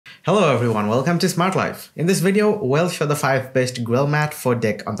Hello everyone, welcome to Smart Life. In this video, we'll show the 5 best grill mat for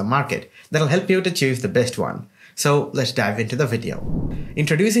deck on the market that'll help you to choose the best one. So let's dive into the video.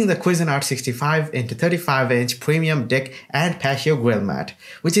 Introducing the Cuisinart 65 into 35-inch premium deck and patio grill mat,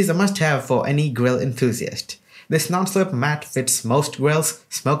 which is a must-have for any grill enthusiast. This non-slip mat fits most grills,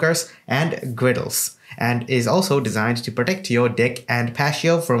 smokers, and griddles, and is also designed to protect your deck and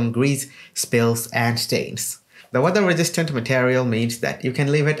patio from grease, spills, and stains. The weather-resistant material means that you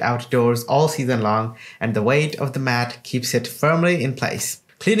can leave it outdoors all season long, and the weight of the mat keeps it firmly in place.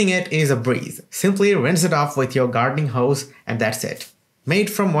 Cleaning it is a breeze. Simply rinse it off with your gardening hose, and that's it. Made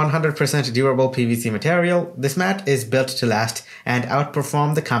from 100% durable PVC material, this mat is built to last and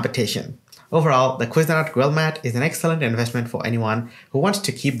outperform the competition. Overall, the Cuisinart grill mat is an excellent investment for anyone who wants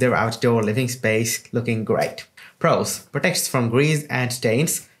to keep their outdoor living space looking great. Pros: protects from grease and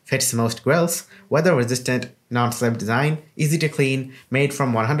stains, fits most grills, weather-resistant, non-slip design, easy to clean, made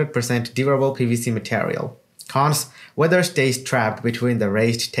from 100% durable PVC material. Cons: weather stays trapped between the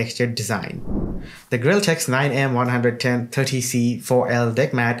raised textured design. The GRILLTEX 9M110-30C4L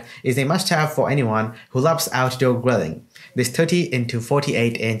deck mat is a must-have for anyone who loves outdoor grilling. This 30 into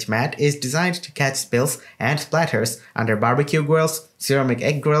 48-inch mat is designed to catch spills and splatters under barbecue grills, ceramic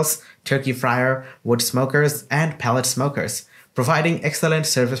egg grills, turkey fryer, wood smokers, and pellet smokers, providing excellent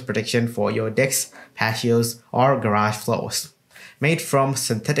surface protection for your decks, patios, or garage floors. Made from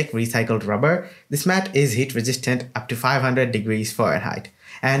synthetic recycled rubber, this mat is heat resistant up to 500 degrees Fahrenheit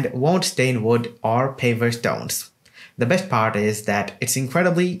and won't stain wood or paver stones. The best part is that it's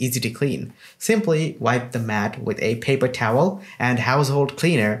incredibly easy to clean. Simply wipe the mat with a paper towel and household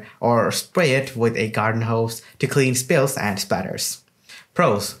cleaner, or spray it with a garden hose to clean spills and splatters.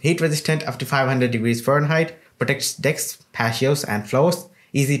 Pros: heat resistant up to 500 degrees Fahrenheit, protects decks, patios, and floors,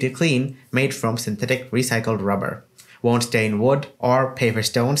 easy to clean, made from synthetic recycled rubber. Won't stain wood or paver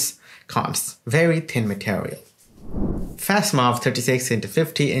stones. Cons: very thin material. Fasmov 36 into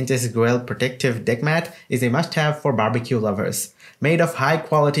 50 inches grill protective deck mat is a must-have for barbecue lovers. Made of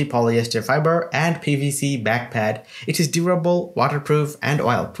high-quality polyester fiber and PVC back pad, it is durable, waterproof, and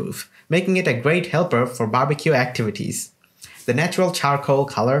oil-proof, making it a great helper for barbecue activities. The natural charcoal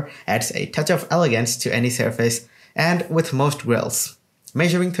color adds a touch of elegance to any surface, and with most grills.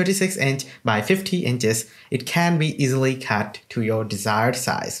 Measuring 36 inch by 50 inches, it can be easily cut to your desired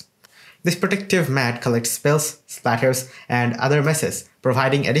size. This protective mat collects spills, splatters, and other messes,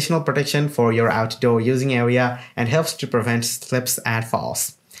 providing additional protection for your outdoor using area and helps to prevent slips and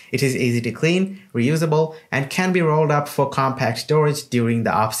falls. It is easy to clean, reusable, and can be rolled up for compact storage during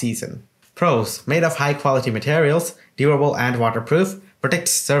the off-season. Pros: made of high-quality materials, durable and waterproof,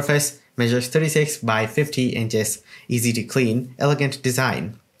 protects surface, measures 36 by 50 inches, easy to clean, elegant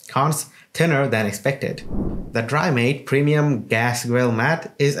design. Cons: thinner than expected. The Drymate premium gas grill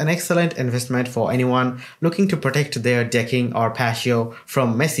mat is an excellent investment for anyone looking to protect their decking or patio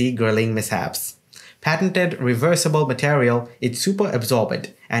from messy grilling mishaps. Patented reversible material, it's super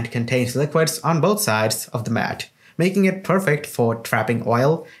absorbent and contains liquids on both sides of the mat, making it perfect for trapping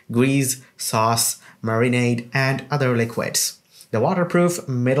oil, grease, sauce, marinade, and other liquids. The waterproof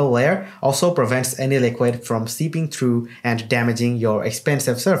middle layer also prevents any liquid from seeping through and damaging your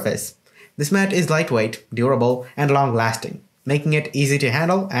expensive surface. This mat is lightweight, durable, and long-lasting, making it easy to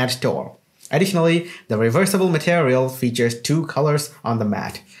handle and store. Additionally, the reversible material features 2 colors on the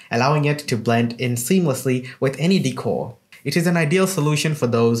mat, allowing it to blend in seamlessly with any decor. It is an ideal solution for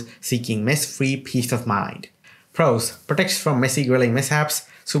those seeking mess-free peace of mind. Pros: protects from messy grilling mishaps,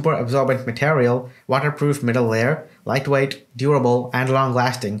 super absorbent material, waterproof middle layer, lightweight, durable, and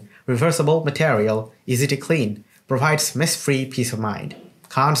long-lasting, reversible material, easy to clean, provides mess-free peace of mind.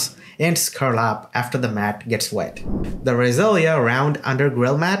 Cons: ends curl up after the mat gets wet. The RESILIA round under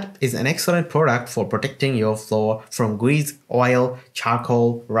grill mat is an excellent product for protecting your floor from grease, oil,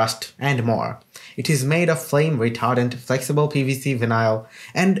 charcoal, rust, and more. It is made of flame-retardant flexible PVC vinyl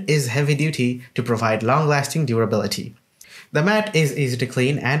and is heavy-duty to provide long-lasting durability. The mat is easy to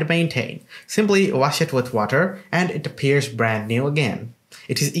clean and maintain. Simply wash it with water and it appears brand new again.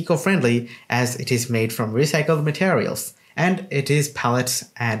 It is eco-friendly as it is made from recycled materials, and it is pellets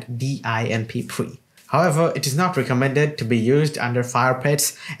and DINP-free. However, it is not recommended to be used under fire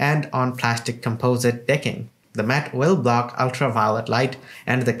pits and on plastic composite decking. The mat will block ultraviolet light,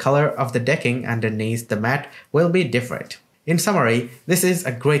 and the color of the decking underneath the mat will be different. In summary, this is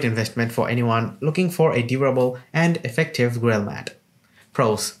a great investment for anyone looking for a durable and effective grill mat.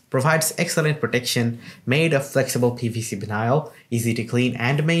 Pros: provides excellent protection, made of flexible PVC vinyl, easy to clean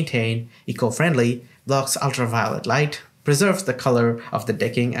and maintain, eco-friendly, blocks ultraviolet light, preserves the color of the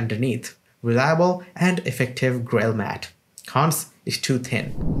decking underneath. Reliable and effective grill mat. Cons: is too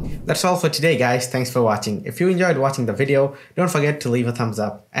thin. That's all for today, guys. Thanks for watching. If you enjoyed watching the video, don't forget to leave a thumbs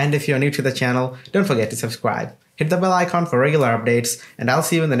up. And if you're new to the channel, don't forget to subscribe. Hit the bell icon for regular updates, and I'll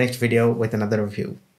see you in the next video with another review.